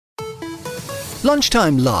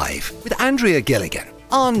Lunchtime Live with Andrea Gilligan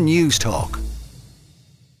on News Talk.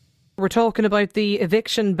 We're talking about the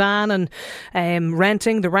eviction ban and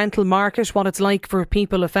renting, the rental market, what it's like for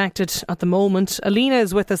people affected at the moment. Alina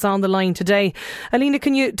is with us on the line today. Alina,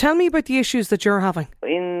 can you tell me about the issues that you're having?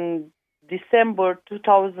 In December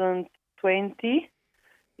 2020,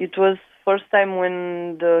 it was first time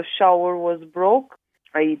when the shower was broke.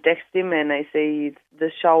 I text him and I say the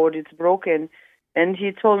shower is broken, and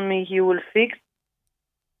he told me he will fix,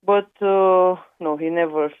 but no, he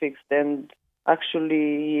never fixed, and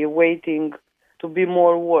actually he waiting to be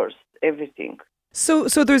more worse, everything. So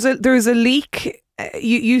there's a leak.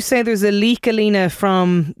 You say there's a leak, Alina,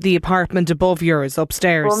 from the apartment above yours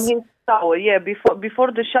upstairs. From his shower, yeah.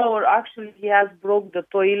 Before the shower, actually he has broke the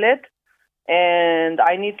toilet, and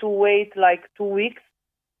I need to wait like 2 weeks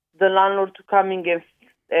the landlord to come in and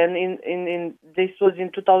fix. And in this was in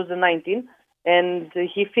 2019, and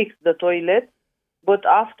he fixed the toilet. But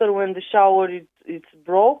after when the shower it's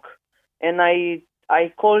broke, and I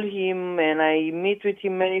call him and I meet with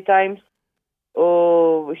him many times.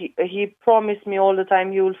 He promised me all the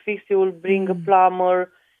time he will fix, he will bring a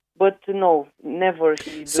plumber, but no, never.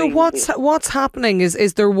 So what's happening?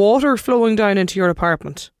 Is there water flowing down into your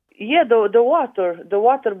apartment? Yeah, the water,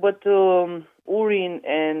 but urine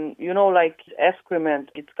and like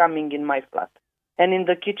excrement, it's coming in my flat, and in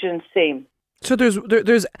the kitchen same. So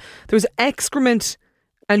there's excrement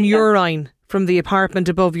and urine from the apartment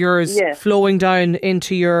above yours flowing down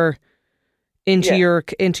into your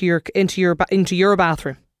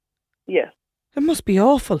bathroom. Yes. It must be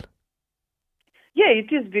awful. Yeah,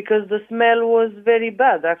 it is, because the smell was very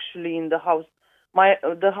bad actually in the house.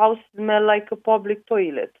 The house smelled like a public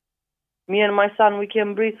toilet. Me and my son, we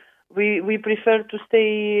can breathe. We prefer to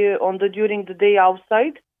stay during the day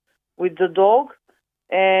outside with the dog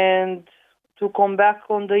and to come back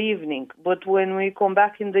on the evening. But when we come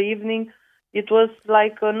back in the evening, it was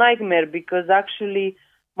like a nightmare, because actually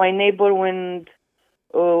my neighbor, when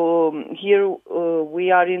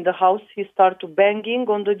we are in the house, he started banging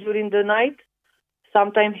during the night.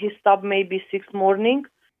 Sometimes he stopped maybe 6 morning.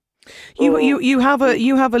 You have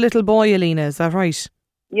a little boy, Alina, is that right?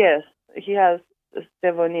 Yes, he has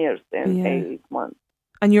 7 years and 8 months.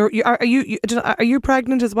 And are you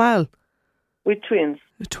pregnant as well? With twins.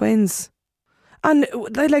 Twins. And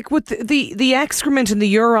like with the excrement and the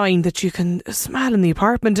urine that you can smell in the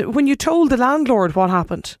apartment, when you told the landlord, what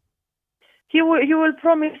happened? He will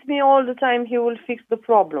promise me all the time he will fix the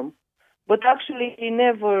problem, but actually he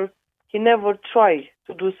never tried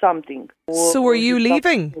to do something. So are you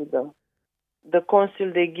leaving? The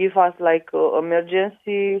council, they give us like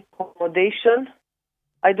emergency accommodation.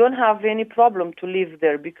 I don't have any problem to live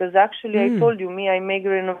there, because actually I told you, I make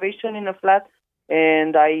renovation in a flat,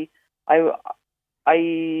 and I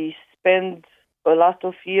spent a lot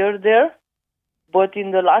of year there, but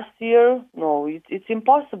in the last year, no, it's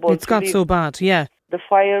impossible. It's got so bad, yeah. The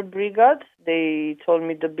fire brigade, they told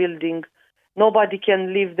me the building, nobody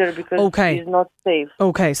can live there because it's not safe.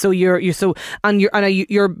 Okay, so you're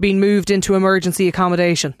being moved into emergency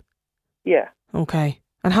accommodation. Yeah. Okay,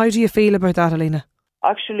 and how do you feel about that, Alina?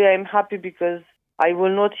 Actually, I'm happy, because I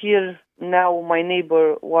will not hear now my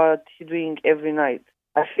neighbor what he's doing every night.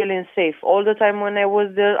 I feel safe. All the time when I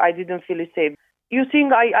was there, I didn't feel safe. You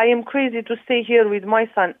think I am crazy to stay here with my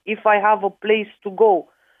son if I have a place to go?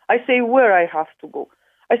 I say where I have to go.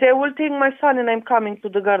 I say I will take my son and I'm coming to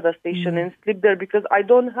the Garda station and sleep there, because I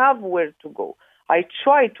don't have where to go. I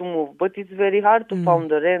try to move, but it's very hard to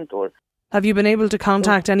find a rent. Have you been able to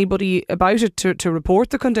contact anybody about it to report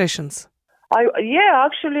the conditions?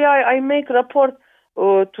 Actually I make report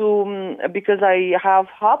because I have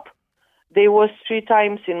HAP. They was 3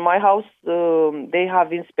 times in my house. They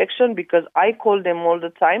have inspection, because I call them all the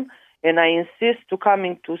time and I insist to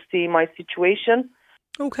coming to see my situation.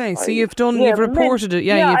 Okay, so you've reported it.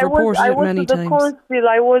 Yeah, you've reported it many times. I was to the council.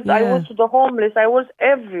 I was to the homeless. I was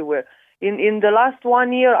everywhere. In the last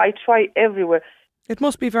 1 year, I tried everywhere. It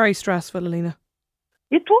must be very stressful, Alina.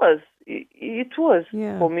 It was. It was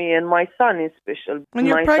for me and my son especially. And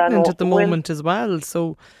you're pregnant at the moment as well,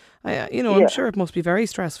 so I'm sure it must be very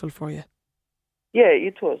stressful for you. Yeah,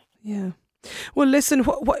 it was. Yeah. Well, listen,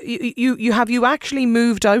 what you actually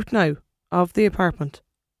moved out now of the apartment,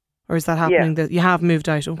 or is that happening? That you have moved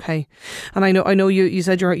out? Okay. And I know you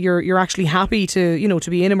said you're actually happy to to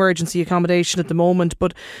be in emergency accommodation at the moment,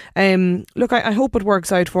 but look, I hope it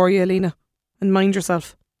works out for you, Alina, and mind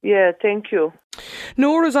yourself. Yeah, thank you.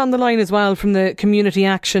 Nora's on the line as well from the Community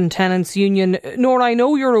Action Tenants Union. Nora, I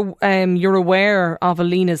know you're aware of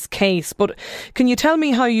Alina's case, but can you tell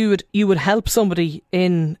me how you would help somebody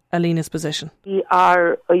in Alina's position? We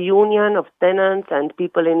are a union of tenants and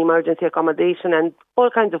people in emergency accommodation and all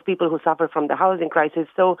kinds of people who suffer from the housing crisis.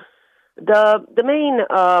 So the main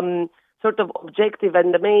sort of objective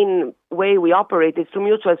and the main way we operate is through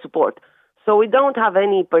mutual support. So we don't have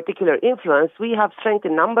any particular influence. We have strength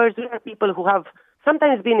in numbers. We are people who have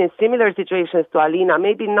sometimes been in similar situations to Alina,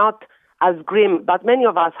 maybe not as grim, but many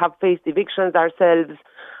of us have faced evictions ourselves,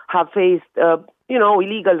 have faced,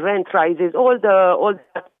 illegal rent rises, all the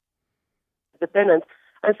tenants.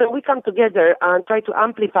 And so we come together and try to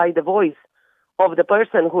amplify the voice of the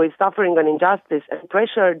person who is suffering an injustice and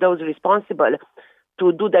pressure those responsible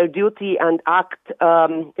to do their duty and act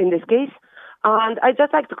in this case. And I'd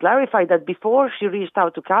just like to clarify that before she reached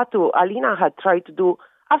out to CATU, Alina had tried to do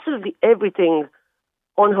absolutely everything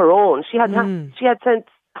on her own. She had sent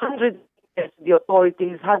hundreds to the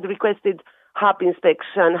authorities, had requested HAP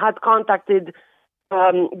inspection, had contacted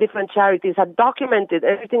different charities, had documented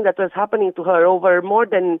everything that was happening to her over more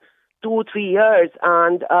than 2-3 years.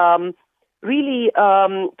 And really,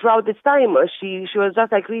 throughout this time, she was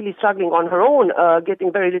just like really struggling on her own,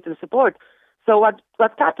 getting very little support. So what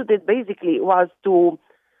CATU did basically was to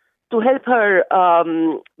help her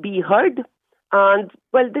be heard, and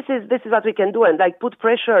well, this is what we can do, and like put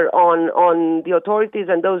pressure on the authorities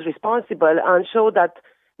and those responsible, and show that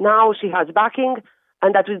now she has backing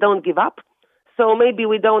and that we don't give up. So maybe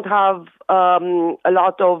we don't have a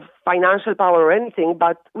lot of financial power or anything,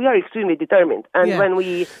 but we are extremely determined, and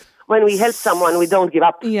when we help someone, we don't give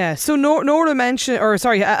up. Yeah. So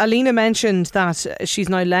Alina mentioned that she's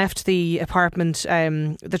now left the apartment,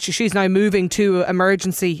 that she's now moving to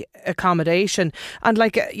emergency accommodation. And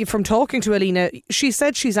from talking to Alina, she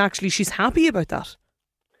said she's happy about that.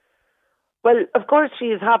 Well, of course she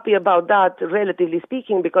is happy about that, relatively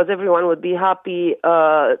speaking, because everyone would be happy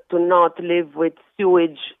to not live with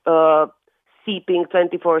sewage seeping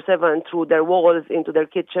 24/7 through their walls into their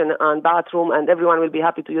kitchen and bathroom, and everyone will be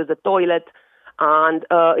happy to use the toilet. And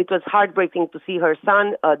it was heartbreaking to see her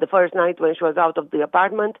son the first night when she was out of the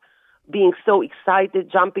apartment being so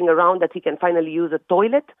excited, jumping around that he can finally use a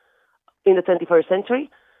toilet in the 21st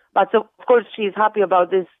century. But so, of course, she is happy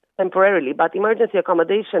about this temporarily. But emergency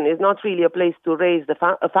accommodation is not really a place to raise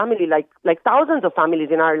a family like thousands of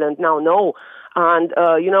families in Ireland now know. And,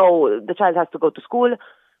 the child has to go to school.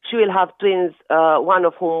 She will have twins, one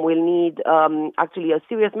of whom will need actually a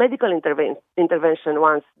serious medical intervention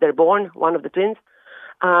once they're born, one of the twins.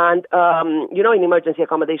 And, in emergency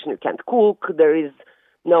accommodation, you can't cook. There is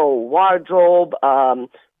no wardrobe.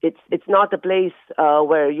 It's not a place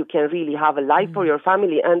where you can really have a life for your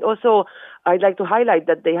family. And also, I'd like to highlight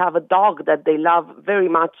that they have a dog that they love very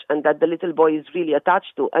much and that the little boy is really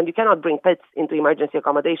attached to. And you cannot bring pets into emergency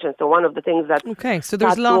accommodation. So one of the things that... Okay, so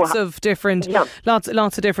there's lots of different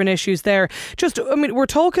issues there. We're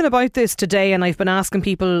talking about this today, and I've been asking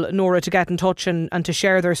people, Nora, to get in touch and to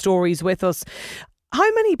share their stories with us.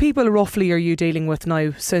 How many people roughly are you dealing with now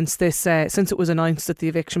since it was announced that the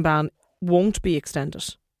eviction ban won't be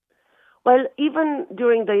extended? Well, even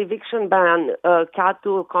during the eviction ban,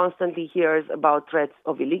 CATU constantly hears about threats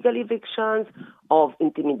of illegal evictions, of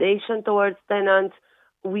intimidation towards tenants.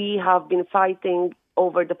 We have been fighting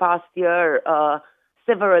over the past year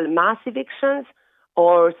several mass evictions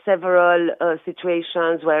or several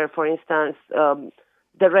situations where, for instance,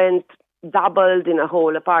 the rent doubled in a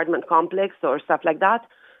whole apartment complex or stuff like that.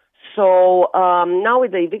 So now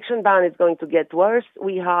with the eviction ban, it's going to get worse.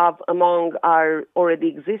 We have among our already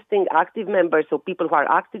existing active members, so people who are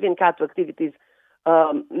active in CATU activities,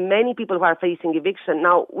 many people who are facing eviction.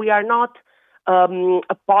 Now, we are not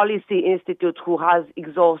a policy institute who has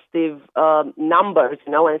exhaustive numbers,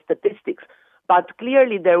 and statistics, but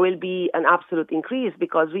clearly there will be an absolute increase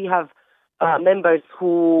because we have members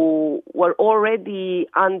who were already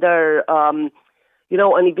under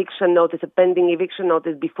an eviction notice, a pending eviction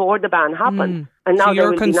notice before the ban happened. And now so you're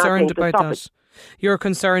there will concerned be nothing about to that. stop it. You're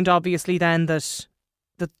concerned, obviously, then that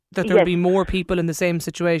there'll be more people in the same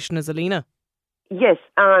situation as Alina. Yes,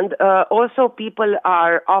 and also people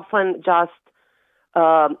are often just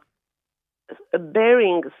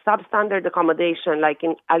bearing substandard accommodation, like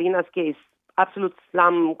in Alina's case, absolute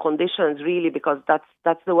slum conditions, really, because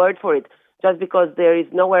that's the word for it. Just because there is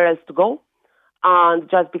nowhere else to go. And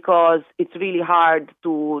just because it's really hard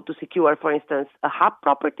to secure, for instance, a HAP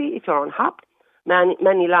property, if you're on HAP,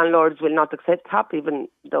 many landlords will not accept HAP, even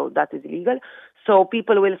though that is illegal. So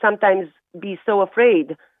people will sometimes be so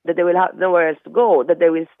afraid that they will have nowhere else to go, that they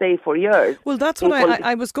will stay for years. Well, that's what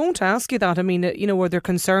I was going to ask you that. I mean, were there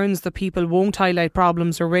concerns that people won't highlight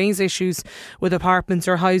problems or raise issues with apartments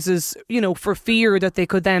or houses, for fear that they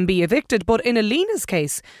could then be evicted? But in Alina's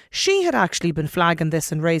case, she had actually been flagging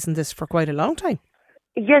this and raising this for quite a long time.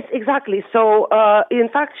 Yes, exactly. So, in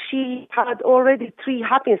fact, she had already 3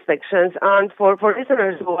 HAP inspections. And for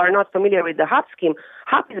listeners who are not familiar with the HAP scheme,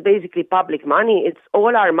 HAP is basically public money. It's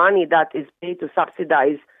all our money that is paid to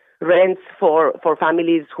subsidize rents for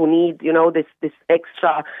families who need, this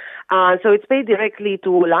extra. So it's paid directly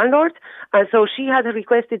to landlords. And so she had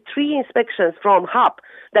requested 3 inspections from HAP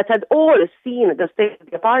that had all seen the state of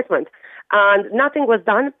the apartment. And nothing was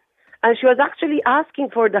done. And she was actually asking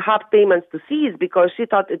for the HAP payments to cease because she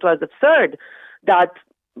thought it was absurd that,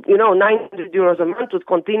 900 euros a month would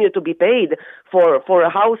continue to be paid for a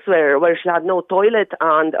house where she had no toilet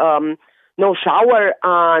and no shower,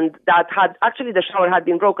 and that the shower had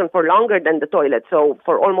been broken for longer than the toilet, so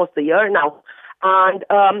for almost a year now. And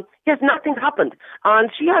yes, nothing happened. And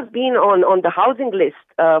she has been on the housing list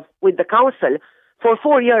with the council for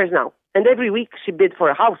 4 years now. And every week she bid for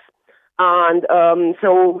a house. And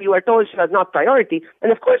so we were told she was not priority.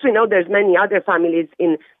 And of course, we know there's many other families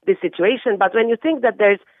in this situation. But when you think that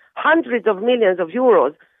there's hundreds of millions of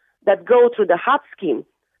euros that go through the HAP scheme,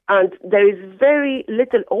 and there is very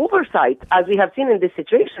little oversight, as we have seen in this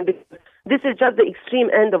situation, because this is just the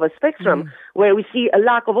extreme end of a spectrum where we see a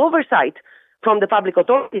lack of oversight from the public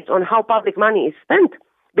authorities on how public money is spent.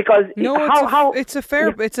 Because it's a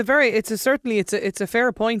fair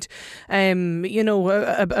point,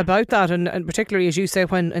 about that, and particularly as you say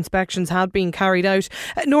when inspections had been carried out.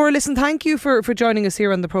 Nora, listen, thank you for joining us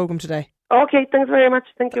here on the programme today. Okay, thanks very much.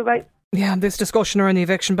 Thank you. Bye. Yeah, this discussion around the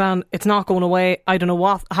eviction ban, it's not going away. I don't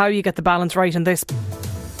know how you get the balance right in this.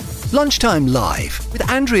 Lunchtime Live with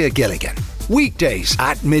Andrea Gilligan. Weekdays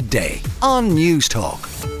at midday on News Talk.